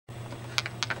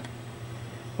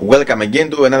Welcome again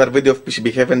to another video of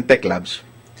PCB Heaven Tech Labs.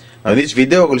 Now in this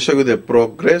video I will show you the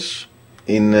progress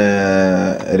in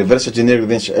reverse engineering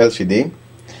this LCD.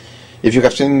 If you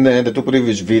have seen the two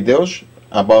previous videos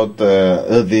about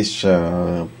this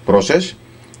process,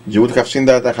 you would have seen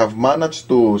that I have managed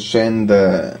to send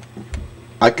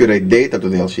accurate data to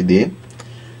the LCD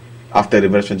after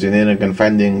reverse engineering and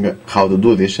finding how to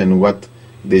do this and what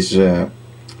this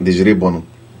ribbon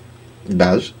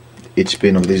does, each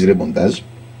pin of this ribbon does.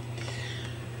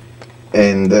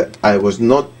 And I was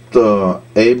not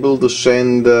able to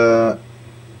send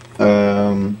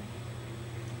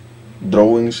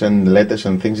drawings and letters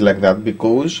and things like that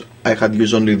because I had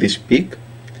used only this peak,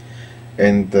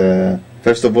 and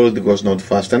first of all it was not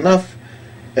fast enough,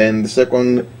 and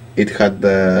second it had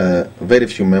very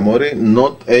few memory,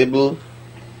 not able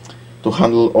to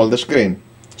handle all the screen.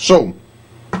 So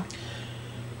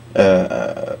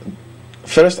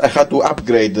first I had to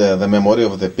upgrade the memory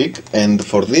of the PIC, and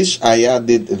for this I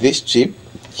added this chip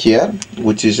here,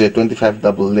 which is a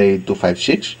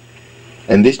 25AA256,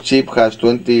 and this chip has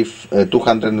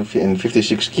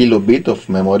 256 kilobit of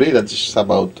memory.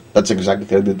 That's exactly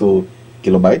 32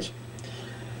 kilobytes,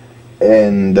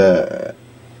 and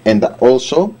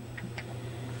also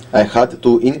I had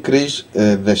to increase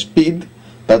the speed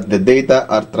that the data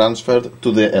are transferred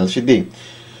to the LCD.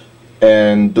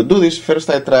 And to do this, first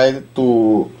I tried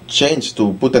to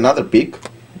put another PIC,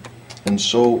 and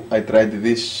so I tried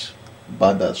this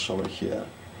badass over here.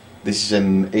 This is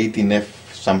an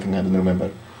 18F something, I don't remember.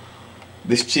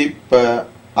 This chip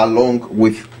along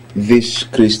with this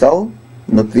crystal,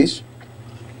 not this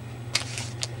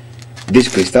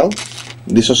crystal,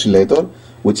 this oscillator,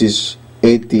 which is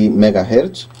 80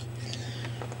 megahertz,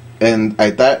 and I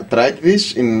tried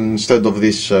this instead of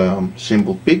this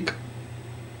simple PIC,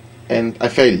 and I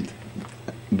failed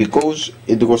because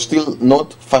it was still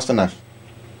not fast enough.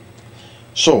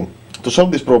 So to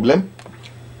solve this problem,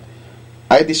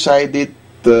 I decided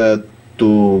to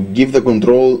take the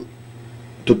control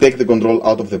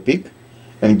out of the PIC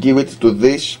and give it to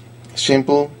this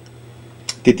simple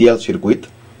TTL circuit,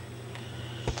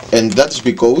 and that's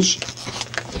because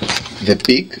the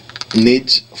PIC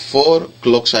needs 4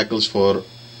 clock cycles for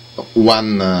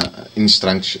one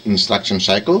instruction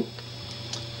cycle,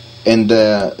 and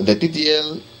the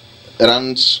TTL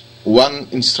runs one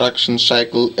instruction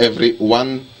cycle every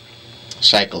one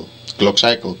clock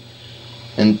cycle,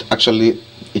 and actually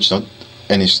it's not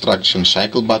an instruction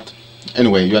cycle, but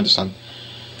anyway, you understand.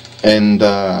 And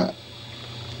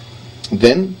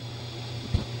then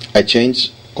I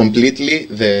changed completely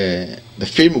the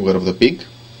firmware of the PIC,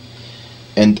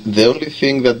 and the only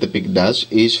thing that the PIC does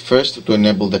is first to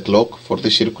enable the clock for the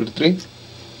circuitry,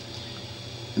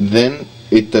 then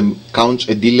it counts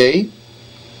a delay,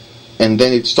 and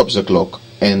then it stops the clock,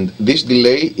 and this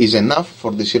delay is enough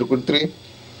for the circuitry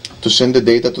to send the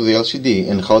data to the LCD.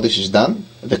 And how this is done: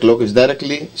 the clock is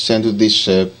directly sent to this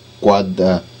quad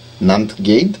NAND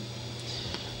gate,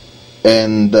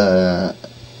 and the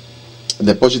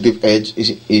positive edge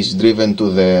is driven to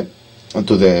the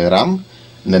RAM,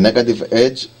 and the negative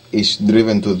edge is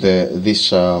driven to this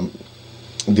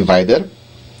divider,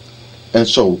 and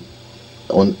so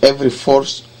on every 4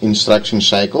 instruction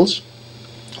cycles,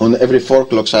 on every 4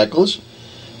 clock cycles,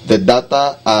 the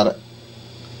data are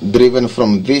driven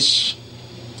from this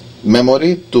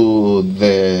memory to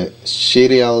the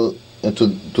serial to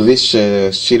this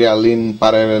serial in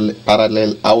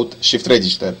parallel out shift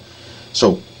register.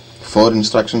 So 4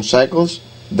 instruction cycles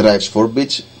drives 4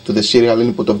 bits to the serial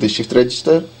input of the shift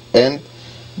register, and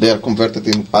they are converted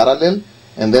in parallel,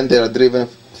 and then they are driven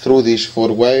through these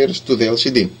 4 wires to the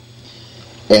LCD.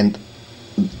 And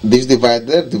this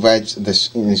divider divides the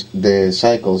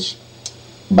cycles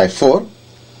by 4.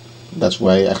 That's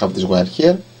why I have this wire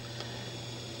here.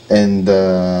 And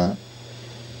on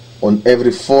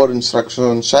every 4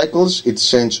 instruction cycles, it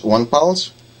sends 1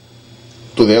 pulse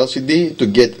to the LCD to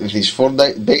get these 4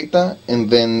 data, and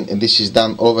then this is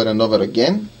done over and over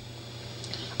again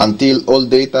until all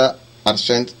data are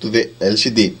sent to the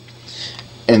LCD.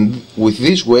 And with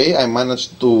this way, I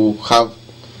managed to have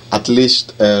at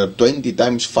least 20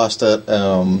 times faster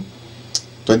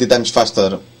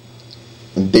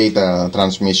data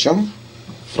transmission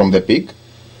from the PIC.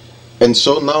 And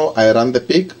so now I run the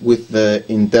PIC with the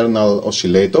internal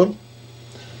oscillator.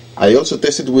 I also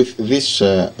tested with this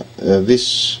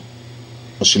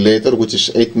oscillator, which is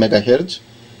 8 megahertz,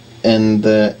 and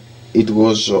it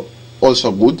was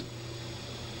also good.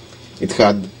 It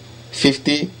had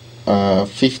 50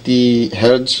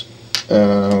 hertz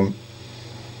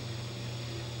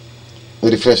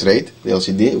refresh rate, the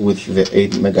LCD, with the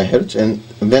 8 megahertz, and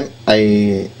then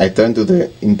I turn to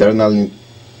the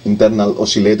internal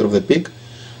oscillator of the peak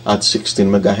at 16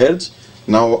 megahertz.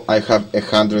 Now I have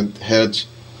 100 hertz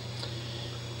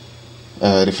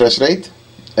refresh rate,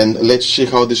 and let's see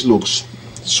how this looks.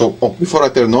 So before I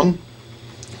turn on,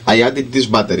 I added this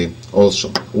battery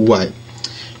also. Why?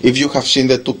 If you have seen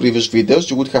the two previous videos,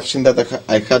 you would have seen that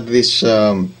I had this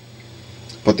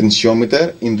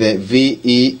potentiometer in the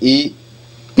VEE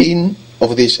pin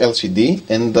of this LCD,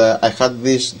 and I had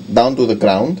this down to the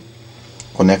ground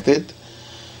connected,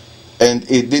 and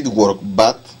it did work,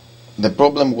 but the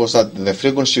problem was that the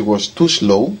frequency was too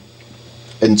slow,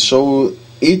 and so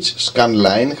each scan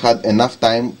line had enough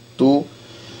time to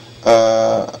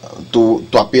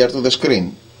appear to the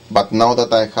screen. But now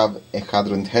that I have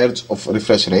 100 Hz of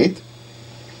refresh rate,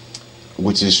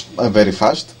 which is very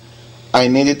fast, I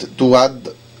needed to add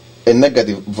a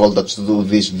negative voltage to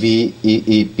this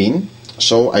VEE pin.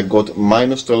 So I got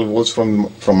minus 12 volts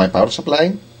from my power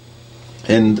supply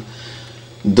and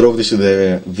drove this to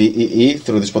the VEE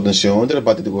through this potentiometer,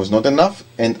 but it was not enough,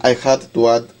 and I had to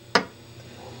add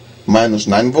minus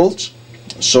 9 volts.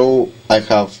 So I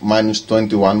have minus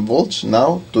 21 volts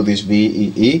now to this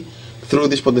VEE through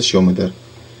this potentiometer.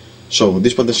 So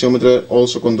this potentiometer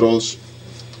also controls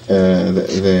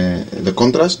the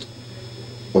contrast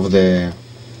of the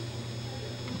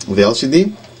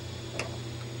LCD,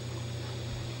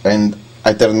 and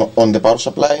I turn on the power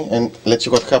supply and let's see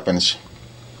what happens.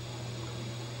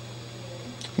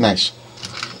 Nice.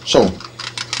 So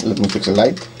let me fix the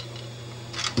light.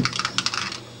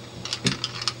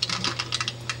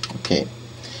 Okay.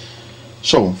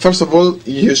 So first of all,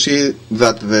 you see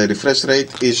that the refresh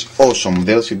rate is awesome.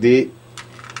 The LCD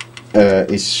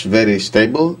is very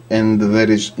stable, and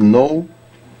there is no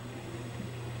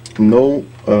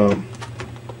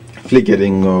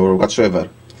flickering or whatsoever.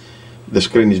 The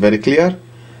screen is very clear,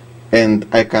 and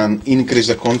I can increase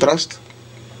the contrast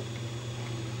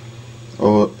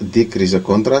or decrease the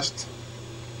contrast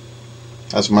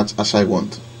as much as I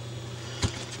want.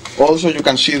 Also, you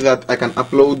can see that I can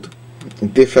upload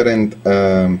different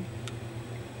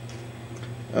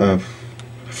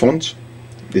fonts.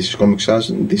 This is Comic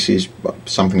Sans, this is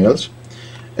something else,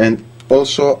 and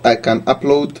also I can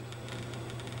upload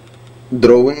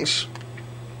drawings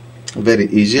very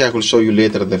easy. I will show you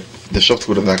later the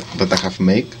software that I have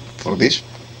made for this.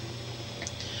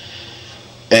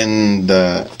 And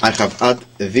I have added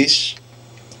this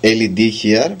LED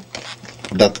here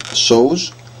that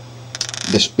shows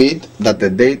the speed that the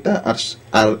data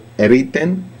are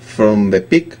written from the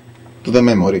peak to the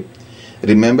memory.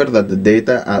 Remember that the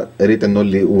data are written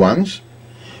only once.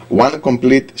 One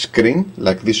complete screen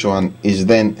like this one is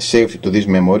then saved to this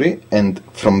memory, and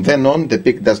from then on the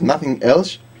peak does nothing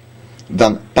else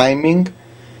than timing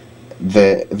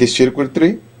this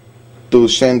circuitry to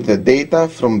send the data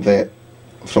from the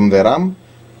RAM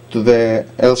to the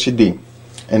LCD,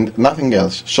 and nothing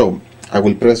else. So I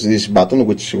will press this button,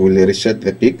 which will reset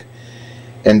the peak,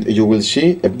 and you will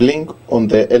see a blink on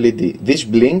the LED. This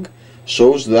blink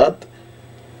shows that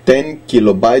 10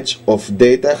 kilobytes of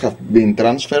data have been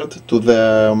transferred to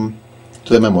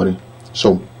the memory.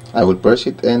 So I will press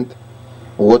it and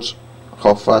watch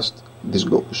how fast this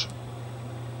goes.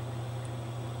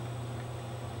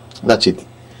 That's it.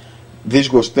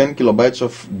 This was 10 kilobytes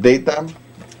of data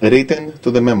written to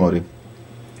the memory.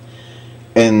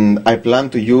 And I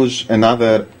plan to use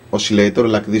another oscillator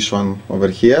like this one over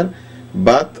here,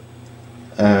 but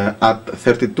at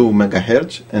 32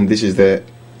 megahertz, and this is the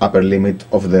upper limit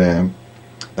of the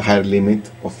higher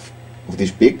limit of this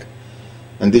peak,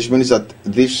 and this means that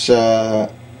this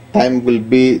time will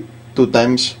be 2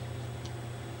 times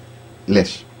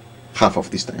less, half of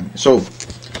this time. So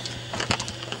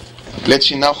let's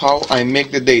see now how I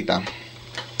make the data.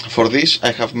 For this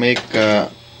I have made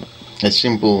a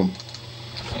simple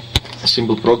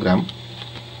program,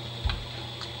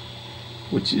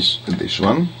 which is this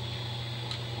one,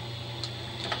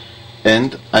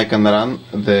 and I can run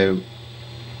the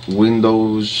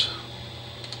Windows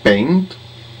Paint.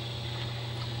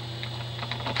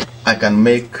 I can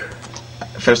make,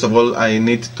 first of all I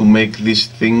need to make this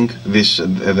thing,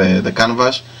 the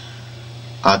canvas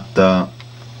at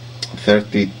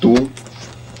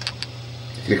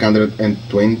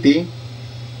 320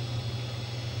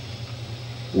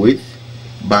 width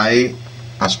by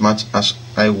as much as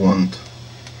I want.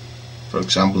 For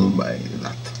example, by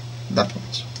that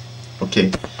much.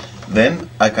 Okay, then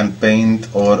I can paint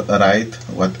or write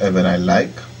whatever I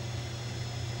like.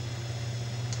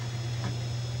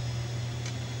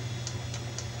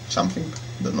 Something,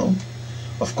 don't know.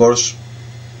 Of course,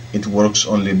 it works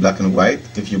only black and white.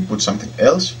 If you put something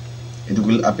else, it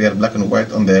will appear black and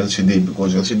white on the LCD,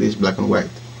 because LCD is black and white.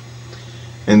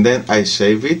 And then I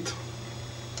save it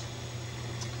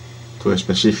to a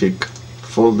specific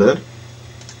folder,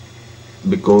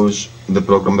 because the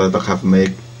program that I have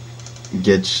made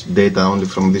gets data only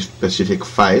from this specific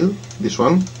file, this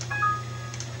one.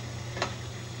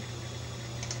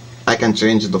 I can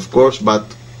change it, of course, but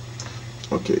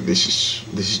okay, this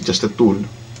is just a tool.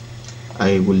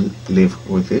 I will live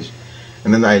with this.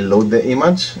 And then I load the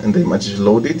image, and the image is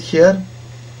loaded here.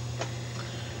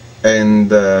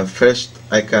 And first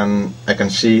I can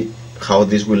see how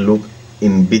this will look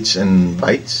in bits and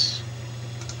bytes.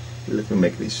 Let me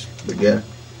make this bigger.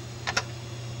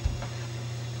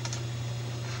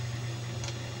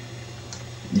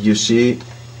 You see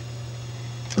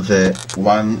the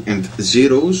 1 and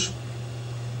zeros.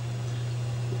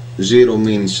 0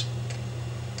 means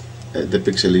the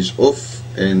pixel is off,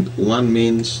 and 1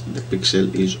 means the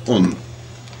pixel is on.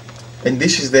 And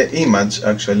this is the image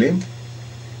actually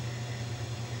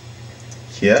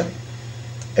here,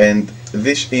 and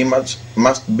this image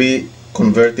must be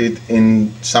converted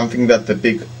in something that the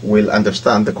pig will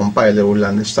understand, the compiler will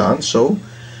understand. So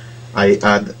I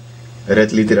add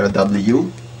red letter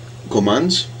W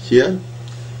commands here.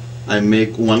 I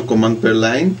make one command per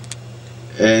line,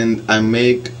 and I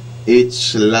make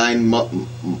each line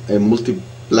a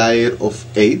multiplier of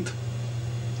 8,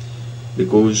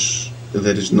 because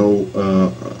there is no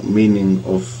meaning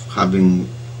of having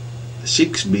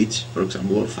 6 bits, for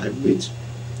example, or 5 bits.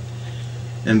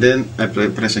 And then I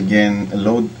press again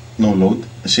load,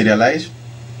 serialize.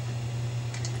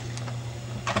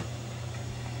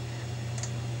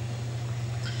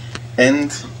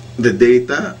 And the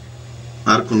data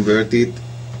are converted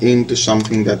into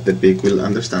something that the pig will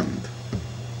understand.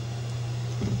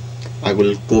 I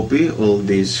will copy all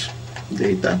this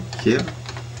data here,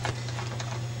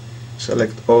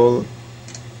 select all,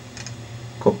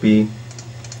 copy,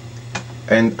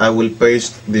 and I will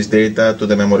paste this data to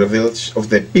the memory of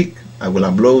the pig. I will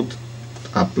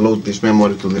upload this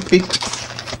memory to the pig,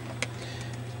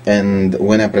 and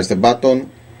when I press the button,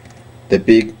 the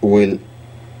pig will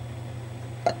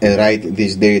write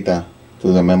this data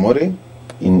to the memory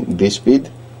in this speed,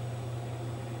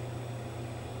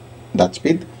 that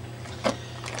speed,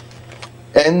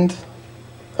 and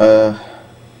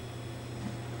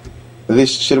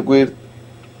this circuit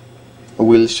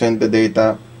will send the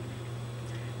data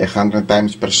 100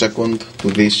 times per second to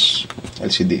this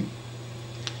LCD.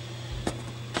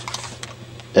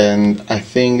 And I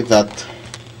think that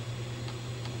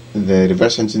the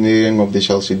reverse engineering of this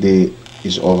LCD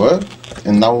is over,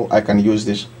 and now I can use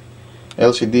this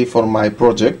LCD for my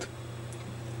project,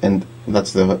 and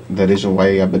that's the reason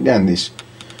why I began this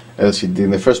LCD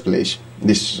in the first place,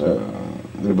 this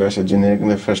reverse engineering in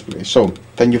the first place. So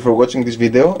thank you for watching this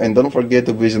video, and don't forget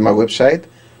to visit my website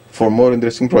for more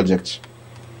interesting projects.